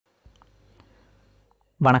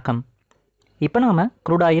வணக்கம். இப்போ நாம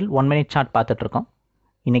க்ரூட் ஆயில் 1 மினிட் சார்ட் பார்த்துட்டு இருக்கோம்.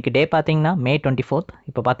 இன்னைக்கு டே பார்த்தீங்கன்னா மே 24th.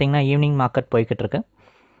 இப்போ பார்த்தீங்கன்னா ஈவினிங் மார்க்கெட் போய்கிட்டு இருக்கு.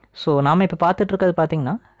 ஸோ நாம இப்போ பார்த்துட்டு இருக்கிறது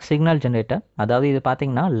பார்த்தீங்கன்னா சிக்னல் ஜென்ரேட்டர். அதாவது இது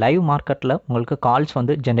பார்த்தீங்கன்னா லைவ் மார்க்கெட்டில் உங்களுக்கு கால்ஸ்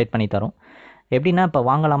வந்து ஜென்ரேட் பண்ணி தரும். எப்படின்னா இப்போ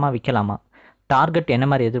வாங்கலாமா விற்கலாமா, டார்கெட் என்ன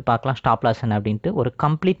மாதிரி எதிர்பார்க்கலாம், ஸ்டாப் லாஸ் என்ன அப்படின்ட்டு ஒரு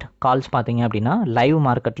கம்ப்ளீட் கால்ஸ் பார்த்தீங்க அப்படின்னா லைவ்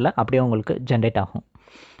மார்க்கெட்டில் அப்படியே உங்களுக்கு ஜென்ரேட் ஆகும்.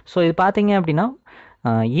 ஸோ இது பார்த்தீங்க அப்படின்னா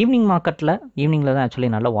ஈவினிங் மார்க்கெட்டில் ஈவினிங்கில் தான் ஆக்சுவலி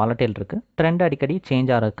நல்ல வாலட்டைல் இருக்குது. ட்ரெண்ட் அடிக்கடி சேஞ்ச்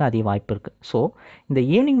ஆகிறதுக்கு அதிக வாய்ப்பு இருக்குது. ஸோ இந்த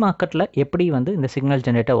ஈவினிங் மார்க்கெட்டில் எப்படி வந்து இந்த சிக்னல்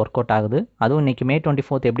ஜென்ரேட்டர் ஒர்க் அவுட் ஆகுது, அதுவும் இன்றைக்கி மே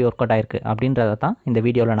 24th எப்படி ஒர்க் அவுட் ஆயிருக்கு அப்படின்றத தான் இந்த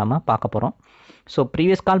வீடியோவில் நம்ம பார்க்க போகிறோம். ஸோ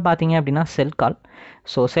ப்ரீவியஸ் கால் பார்த்தீங்க அப்படின்னா செல் கால்.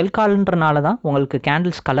 ஸோ செல் கால்ன்றனால தான் உங்களுக்கு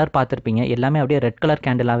கேண்டில்ஸ் கலர் பார்த்துருப்பீங்க, எல்லாமே அப்படியே ரெட் கலர்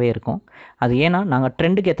கேண்டிலாகவே இருக்கும். அது ஏன்னா நாங்கள்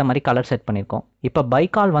ட்ரெண்டுக்கு ஏற்ற மாதிரி கலர் செட் பண்ணியிருக்கோம். இப்போ பை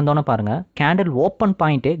கால் வந்தோன்னே பாருங்கள், கேண்டில் ஓப்பன்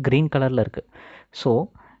பாயிண்ட்டே க்ரீன் கலரில் இருக்குது. So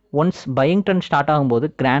once buying trend start ஆகும்போது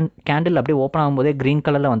கேண்டில் அப்படியே ஓப்பன் ஆகும்போதே க்ரீன்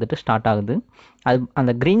கலரில் வந்துட்டு ஸ்டார்ட் ஆகுது. அது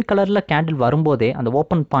அந்த க்ரீன் கலரில் கேண்டில் வரும்போதே அந்த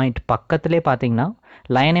ஓப்பன் பாயிண்ட் பக்கத்துலேயே பார்த்தீங்கன்னா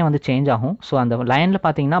லைனே வந்து சேஞ்ச் ஆகும். ஸோ அந்த லைனில்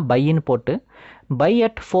பார்த்தீங்கன்னா பையின்னு போட்டு பை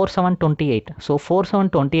அட் 4728. ஸோ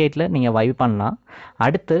 4728 நீங்கள் பை பண்ணலாம்.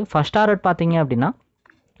 அடுத்து ஃபஸ்ட் டார்கெட் பார்த்தீங்க அப்படின்னா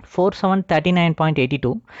 4739.82.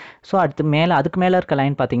 ஸோ அதுக்கு மேலே இருக்க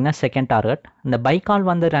லைன் பார்த்தீங்கன்னா செகண்ட் டார்கெட். இந்த பை கால்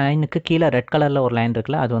வந்த லைனுக்கு கீழே ரெட் கலரில் ஒரு லைன்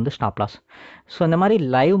இருக்குல்ல, அது வந்து ஸ்டாப் லாஸ். ஸோ இந்த மாதிரி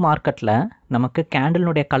லைவ் மார்க்கெட்டில் நமக்கு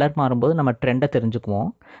கேண்டிலுடைய கலர் மாறும்போது நம்ம ட்ரெண்டை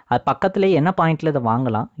தெரிஞ்சுக்குவோம். அது பக்கத்துலேயே என்ன பாயிண்டில் இதை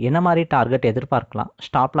வாங்கலாம், என்ன மாதிரி டார்கெட் எதிர்பார்க்கலாம்,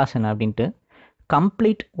 ஸ்டாப் லாஸ் என்ன அப்படின்ட்டு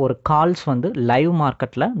கம்ப்ளீட் ஒரு கால்ஸ் வந்து லைவ்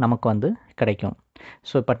மார்க்கெட்டில் நமக்கு வந்து கிடைக்கும்.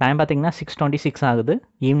 ஸோ இப்போ டைம் பார்த்தீங்கன்னா 6:26 ஆகுது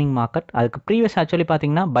ஈவினிங் மார்க்கெட். அதுக்கு ப்ரீவியஸ் ஆக்சுவலி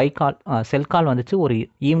பார்த்தீங்கன்னா பை கால் செல் கால் வந்துச்சு ஒரு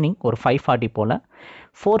ஈவினிங் ஒரு 5:40 போல்.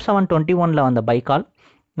 4721 வந்த பை கால்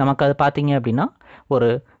நமக்கு அது பார்த்தீங்க அப்படின்னா ஒரு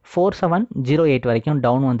 4708 வரைக்கும்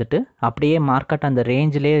டவுன் வந்துட்டு அப்படியே மார்க்கெட் அந்த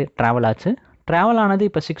ரேஞ்சிலே ட்ராவல் ஆச்சு. ட்ராவல் ஆனது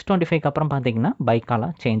இப்போ 625 அப்புறம் பார்த்தீங்கன்னா பை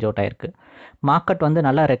காலாக சேஞ்ச் அவுட் ஆயிருக்கு. மார்க்கெட் வந்து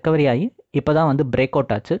நல்லா ரெக்கவரி ஆகி இப்போ தான் வந்து பிரேக்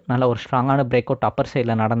அவுட் ஆச்சு. நல்ல ஒரு ஸ்ட்ராங்கான பிரேக் அவுட் அப்பர்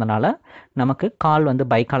சைடில் நடந்தனால நமக்கு கால் வந்து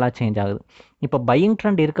பை காலாக சேஞ்ச் ஆகுது. இப்போ பையிங்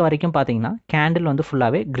ட்ரெண்ட் இருக்க வரைக்கும் பார்த்தீங்கன்னா கேண்டில் வந்து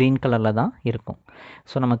ஃபுல்லாகவே க்ரீன் கலரில் தான் இருக்கும்.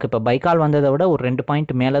 ஸோ நமக்கு இப்போ பை கால் வந்ததை விட ஒரு 2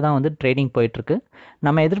 பாயிண்ட் மேலே தான் வந்து ட்ரேடிங் போயிட்டுருக்கு.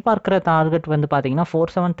 நம்ம எதிர்பார்க்குற டார்கெட் வந்து பார்த்தீங்கன்னா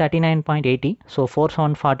 4739.80. ஸோ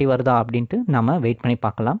 4740 வருதா அப்படின்ட்டு நம்ம வெயிட் பண்ணி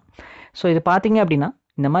பார்க்கலாம். ஸோ இது பார்த்தீங்க அப்படின்னா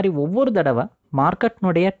இந்த மாதிரி ஒவ்வொரு தடவை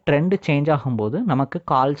மார்க்கெட்னுடைய ட்ரெண்டு சேஞ்ச் ஆகும்போது நமக்கு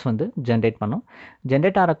கால்ஸ் வந்து ஜென்ரேட் பண்ணும்.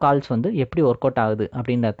 ஜென்ரேட் ஆகிற கால்ஸ் வந்து எப்படி ஒர்க் அவுட் ஆகுது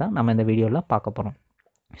அப்படின்றத தான் நம்ம இந்த வீடியோவில் பார்க்க போகிறோம்.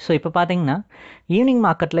 ஸோ இப்போ பார்த்தீங்கன்னா ஈவினிங்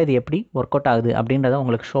மார்க்கெட்டில் இது எப்படி ஒர்க் அவுட் ஆகுது அப்படின்றத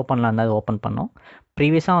உங்களுக்கு ஷோ பண்ணலாம் தான் ஓப்பன் பண்ணோம்.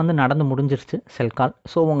 ப்ரீவியஸாக வந்து நடந்து முடிஞ்சிருச்சு செல் கால்.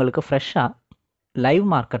 ஸோ உங்களுக்கு ஃப்ரெஷ்ஷாக லைவ்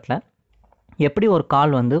மார்க்கெட்டில் எப்படி ஒரு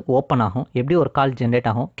கால் வந்து ஓப்பன் ஆகும், எப்படி ஒரு கால் ஜென்ரேட்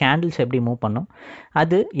ஆகும், கேண்டில்ஸ் எப்படி மூவ் பண்ணும்,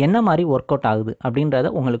 அது என்ன மாதிரி ஒர்க் அவுட் ஆகுது அப்படின்றத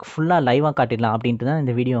உங்களுக்கு ஃபுல்லாக லைவாக காட்டிடலாம் அப்படின்ட்டு தான்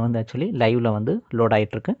இந்த வீடியோ வந்து ஆக்சுவலி லைவில் வந்து லோட்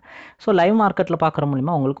ஆகிட்டுருக்கு. ஸோ லைவ் மார்க்கெட்டில் பார்க்குற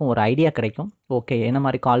மூலிமா உங்களுக்கும் ஒரு ஐடியா கிடைக்கும். ஓகே, என்ன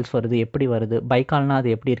மாதிரி கால்ஸ் வருது, எப்படி வருது, பை கால்னால்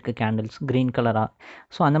அது எப்படி இருக்குது, கேண்டில்ஸ் க்ரீன் கலராக.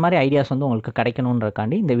 ஸோ அந்த மாதிரி ஐடியாஸ் வந்து உங்களுக்கு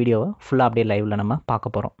கிடைக்கணுன்றக்காண்டி இந்த வீடியோவை ஃபுல்லாக அப்படியே லைவில் நம்ம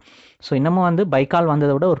பார்க்க போகிறோம். ஸோ இன்னமும் வந்து பை கால்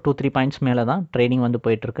வந்ததை விட ஒரு 2-3 பாயிண்ட்ஸ் மேலே தான் ட்ரேடிங் வந்து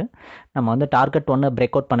போயிட்டுருக்கு. நம்ம வந்து டார்கெட் ஒன்று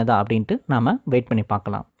பிரேக் அவுட் பண்ணுதா அப்படின்ட்டு நம்ம வெயிட் பண்ணி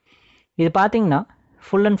பார்க்கலாம். இது பார்த்தீங்கன்னா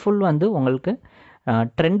ஃபுல் அண்ட் ஃபுல் வந்து உங்களுக்கு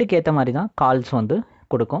ட்ரெண்டுக்கு ஏற்ற மாதிரி தான் கால்ஸ் வந்து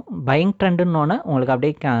கொடுக்கும். பையிங் ட்ரெண்டுன்னொன்னே உங்களுக்கு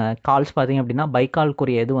அப்படியே கால்ஸ் பார்த்தீங்க அப்படின்னா பை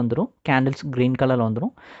கால்க்குரிய எது வந்துடும், கேண்டில்ஸ் க்ரீன் கலரில்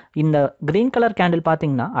வந்துடும். இந்த க்ரீன் கலர் கேண்டில்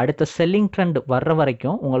பார்த்தீங்கன்னா அடுத்த செல்லிங் ட்ரெண்ட் வர்ற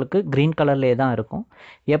வரைக்கும் உங்களுக்கு க்ரீன் கலர்லேயே தான் இருக்கும்.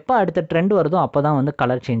 எப்போ அடுத்த ட்ரெண்ட் வருதோ அப்போ தான் வந்து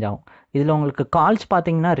கலர் சேஞ்ச் ஆகும். இதில் உங்களுக்கு கால்ஸ்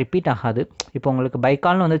பார்த்தீங்கன்னா ரிப்பீட் ஆகாது. இப்போ உங்களுக்கு பை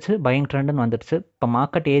கால்னு வந்துச்சு, பையிங் ட்ரெண்டுன்னு வந்துடுச்சு. இப்போ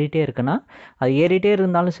மார்க்கெட் ஏறிட்டே இருக்குன்னா அது ஏறிட்டே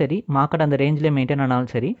இருந்தாலும் சரி, மார்க்கெட் அந்த ரேஞ்சிலே மெயின்டைன்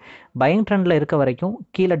ஆனாலும் சரி, பையிங் ட்ரெண்டில் இருக்க வரைக்கும்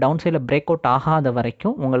கீழே டவுன் சைடில் பிரேக் அவுட் ஆகாத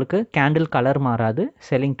வரைக்கும் உங்களுக்கு கேண்டில் கலர் மாறாது,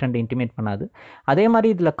 செல்லிங் ட்ரெண்ட் இன்டிமேட் பண்ணாது. அதே மாதிரி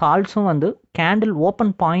இதில் கால்ஸும் வந்து கேண்டில்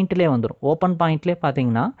ஓப்பன் பாயிண்ட்லேயே வந்துடும். ஓப்பன் பாயிண்ட்லேயே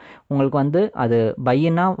பார்த்தீங்கன்னா உங்களுக்கு வந்து அது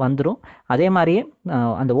பையினா வந்துடும். அதே மாதிரியே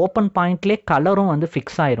அந்த ஓப்பன் பாயிண்ட்லேயே கலரும் வந்து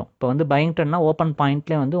ஃபிக்ஸ் ஆயிரும். இப்போ வந்து பையிங் ட்ரெண்ட்னா ஓப்பன்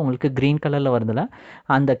பாயிண்ட்லேயே வந்து உங்களுக்கு க்ரீன் கலரில் வருதுல,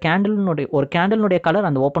 அந்த கேண்டிலுடைய கலர்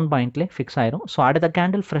அந்த ஓப்பன் பாயிண்ட்லேயே ஃபிக்ஸ் ஆயிரும். ஸோ அடுத்த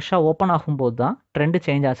கேண்டில் ஃப்ரெஷ்ஷாக ஓப்பன் ஆகும்போது தான் ட்ரெண்டு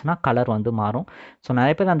சேஞ்ச் ஆச்சுன்னா கலர் வந்து மாறும். ஸோ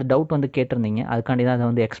நிறைய பேர் அந்த டவுட் வந்து கேட்டிருந்தீங்க, அதுக்காண்டி தான் அதை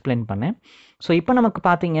வந்து எக்ஸ்பிளைன் பண்ணேன். ஸோ இப்போ நமக்கு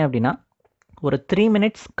பார்த்தீங்க அப்படின்னா ஒரு 3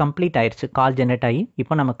 மினிட்ஸ் கம்ப்ளீட் ஆயிடுச்சு கால் ஜென்ரேட் ஆகி.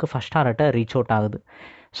 இப்போ நமக்கு ஃபஸ்ட் டார்கெட்டை ரீச் அவுட் ஆகுது.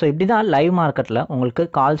 ஸோ இப்படி தான் லைவ் மார்க்கெட்டில் உங்களுக்கு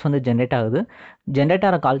கால்ஸ் வந்து ஜென்ரேட் ஆகுது. ஜென்ரேட்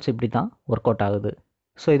ஆகிற கால்ஸ் இப்படி தான் ஒர்க் அவுட் ஆகுது.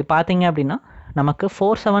 ஸோ இது பார்த்தீங்க அப்படின்னா நமக்கு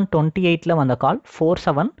 4728 வந்த கால்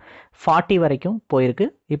 4740 வரைக்கும் போயிருக்கு.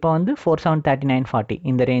 இப்போ வந்து 4739.40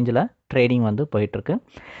 இந்த ரேஞ்சில் ட்ரேடிங் வந்து போயிட்டுருக்கு.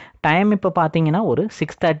 டைம் இப்போ பார்த்தீங்கன்னா ஒரு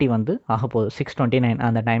 6:30 வந்து ஆக போகுது, 6:29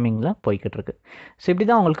 அந்த டைமிங்கில் போய்கிட்டு இருக்கு. ஸோ இப்படி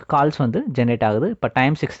தான் உங்களுக்கு கால்ஸ் வந்து ஜென்ரேட் ஆகுது. இப்போ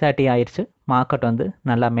டைம் 6:30 ஆயிடுச்சு. மார்க்கெட் வந்து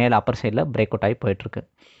நல்லா மேலே அப்பர் சைடில் பிரேக் அவுட் ஆகி போயிட்டுருக்கு.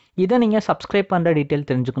 இதை நீங்கள் சப்ஸ்கிரைப் பண்ணுற டீட்டெயில்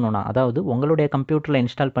தெரிஞ்சுக்கணுன்னா, அதாவது உங்களுடைய கம்ப்யூட்டரில்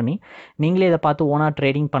இன்ஸ்டால் பண்ணி நீங்களே இதை பார்த்து ஓனாக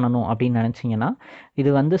ட்ரேடிங் பண்ணணும் அப்படின்னு நினச்சிங்கன்னா,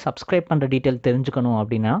 இது வந்து சப்ஸ்கிரைப் பண்ணுற டீட்டெயில் தெரிஞ்சுக்கணும்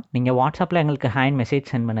அப்படின்னா நீங்கள் வாட்ஸ்அப்பில் எங்களுக்கு ஹேண்ட் மெசேஜ்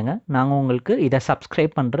சென்ட் பண்ணுங்கள். நாங்கள் உங்களுக்கு இதை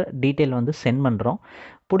சப்ஸ்கிரைப் பண்ணுற டீட்டெயில் வந்து சென்ட் பண்ணுறோம்.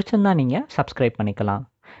 பிடிச்சிருந்தா நீங்கள் சப்ஸ்கிரைப் பண்ணிக்கலாம்.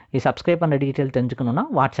 இது சப்ஸ்கிரைப் பண்ணுற டீட்டெயில் தெரிஞ்சுக்கணுன்னா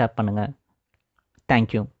வாட்ஸ்அப் பண்ணுங்கள்.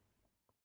 தேங்க்யூ.